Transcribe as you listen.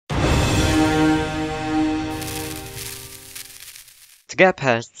To get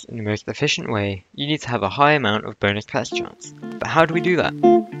pests in the most efficient way, you need to have a high amount of bonus pest chance. But how do we do that?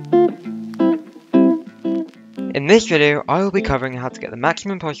 In this video, I will be covering how to get the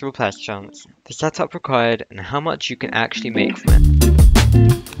maximum possible pest chance, the setup required, and how much you can actually make from it.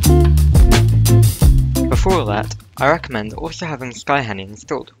 Before all that, I recommend also having SkyHanni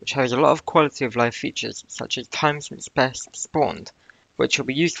installed, which has a lot of quality of life features such as time since pests spawned, which will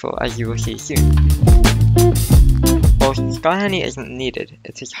be useful as you will see soon. Whilst SkyHanni isn't needed,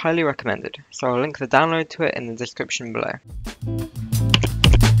 it is highly recommended, so I'll link the download to it in the description below.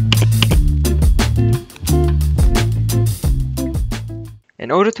 In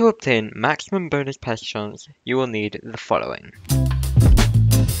order to obtain maximum bonus pest chance, you will need the following.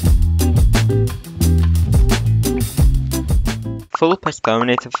 Full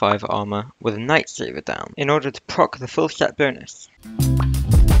Pest-Hunting 5 armor with a Night Saver down, in order to proc the full set bonus.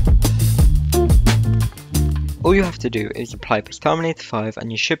 All you have to do is apply Pest-Hunting 5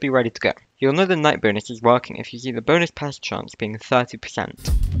 and you should be ready to go. You'll know the night bonus is working if you see the bonus pest chance being 30%.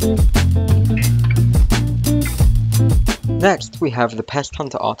 Next, we have the Pest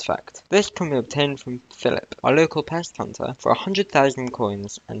Hunter artifact. This can be obtained from Philip, our local pest hunter, for 100,000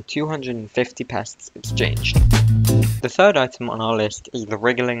 coins and 250 pests exchanged. The third item on our list is the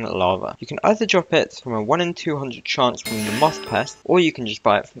wriggling lava. You can either drop it from a 1 in 200 chance from the moth pest, or you can just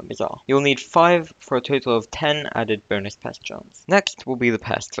buy it from the bazaar. You'll need 5 for a total of 10 added bonus pest chance. Next will be the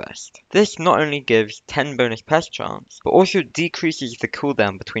pest vest. This not only gives 10 bonus pest chance, but also decreases the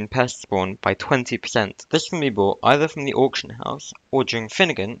cooldown between pest spawn by 20%. This can be bought either from the auction house, or during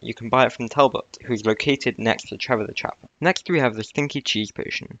Finnegan, you can buy it from Talbot, who is located next to Trevor the Trapper. Next we have the Stinky Cheese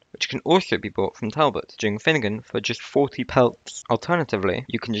Potion, which can also be bought from Talbot during Finnegan for just 40 pelts. Alternatively,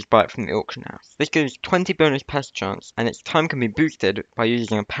 you can just buy it from the auction house. This gives 20 bonus pest chance, and its time can be boosted by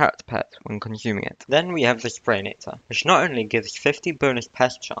using a parrot pet when consuming it. Then we have the Sprayinator, which not only gives 50 bonus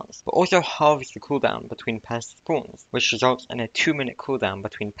pest chance, but also halves the cooldown between pest spawns, which results in a 2-minute cooldown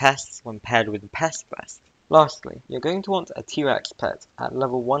between pests when paired with the Pest Vest. Lastly, you're going to want a T-Rex pet at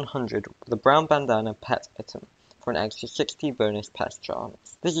level 100 with a brown bandana pet item for an extra 60 bonus pest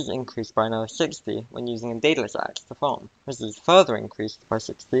chance. This is increased by another 60 when using a Daedalus axe to farm. This is further increased by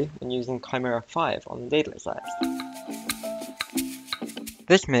 60 when using Chimera 5 on the Daedalus axe.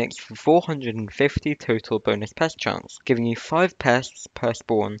 This makes for 450 total bonus pest chance, giving you 5 pests per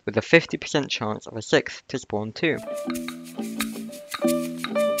spawn with a 50% chance of a 6th to spawn too.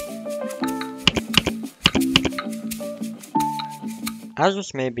 As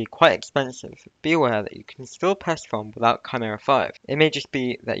this may be quite expensive, be aware that you can still pest farm without Chimera 5. It may just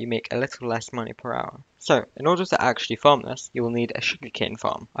be that you make a little less money per hour. So, in order to actually farm this, you will need a sugarcane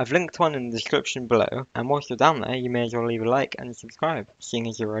farm. I've linked one in the description below, and whilst you're down there, you may as well leave a like and subscribe, seeing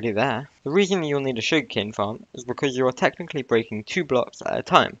as you're already there. The reason you'll need a sugarcane farm is because you are technically breaking 2 blocks at a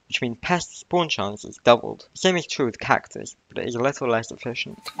time, which means pest spawn chance is doubled. The same is true with cactus, but it is a little less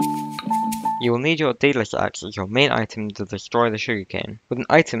efficient. You will need your Daedalus axe as your main item to destroy the sugarcane, with an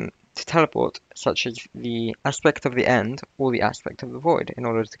item to teleport, such as the Aspect of the End or the Aspect of the Void, in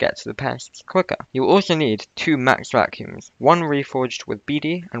order to get to the pests quicker. You will also need 2 max vacuums, one reforged with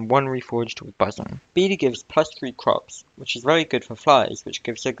beady and one reforged with buzzing. Beady gives +3 crops, which is very good for flies, which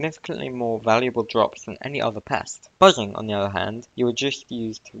give significantly more valuable drops than any other pest. Buzzing, on the other hand, you would just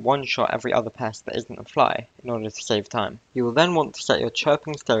use to one-shot every other pest that isn't a fly, in order to save time. You will then want to set your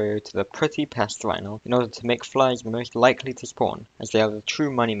chirping stereo to the pretty pest vinyl, in order to make flies the most likely to spawn, as they are the true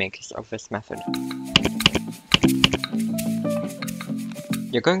moneymakers of this method.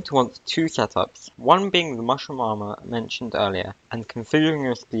 You're going to want 2 setups, one being the mushroom armor mentioned earlier, and configuring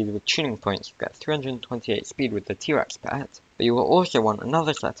your speed with tuning points to get 328 speed with the T-Rex pet. But you will also want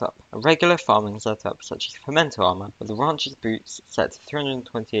another setup, a regular farming setup such as Fermento armor with the rancher's boots set to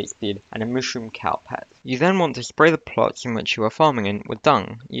 328 speed and a mushroom cow pet. You then want to spray the plots in which you are farming in with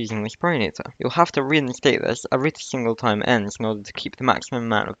dung using the Sprayinator. You'll have to reinstate this every single time it ends in order to keep the maximum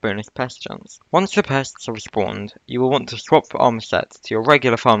amount of bonus pest chance. Once the pests have spawned, you will want to swap the armor set to your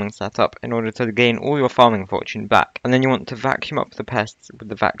regular farming setup in order to gain all your farming fortune back, and then you want to vacuum up the pests with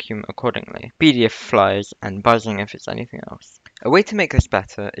the vacuum accordingly. Beady if flies, and buzzing if it's anything else. A way to make this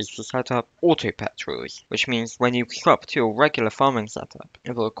better is to set up auto pet rules, which means when you swap to your regular farming setup,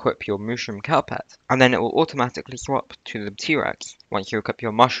 it will equip your mushroom cow pet, and then it will automatically swap to the T-Rex once you equip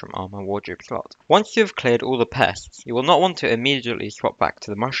your mushroom armor wardrobe slot. Once you have cleared all the pests, you will not want to immediately swap back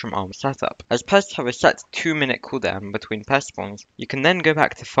to the mushroom armor setup. As pests have a set 2-minute cooldown between pest spawns, you can then go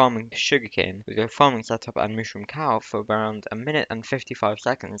back to farming sugarcane with your farming setup and mushroom cow for around 1 minute and 55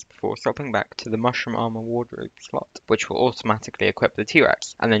 seconds before swapping back to the mushroom armor wardrobe slot, which will automatically equip the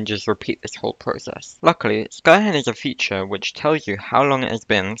T-Rex, and then just repeat this whole process. Luckily, SkyHanni has a feature which tells you how long it has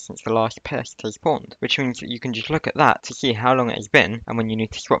been since the last pest has spawned, which means that you can just look at that to see how long it has been and when you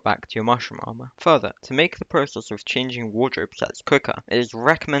need to swap back to your mushroom armor. Further, to make the process of changing wardrobe sets quicker, it is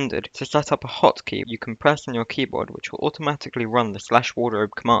recommended to set up a hotkey you can press on your keyboard which will automatically run the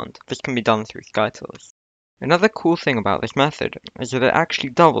 /wardrobe command. This can be done through Skytils. Another cool thing about this method is that it actually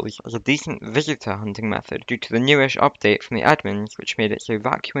doubles as a decent visitor hunting method due to the newish update from the admins which made it so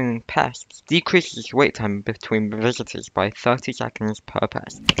vacuuming pests decreases wait time between visitors by 30 seconds per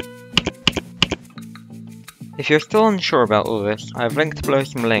pest. If you're still unsure about all this, I have linked below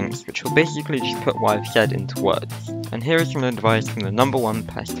some links which will basically just put what I've said into words. And here is some advice from the #1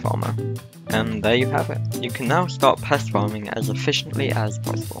 pest farmer. And there you have it. You can now start pest farming as efficiently as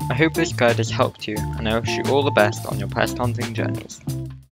possible. I hope this guide has helped you, and I wish you all the best on your pest hunting journeys.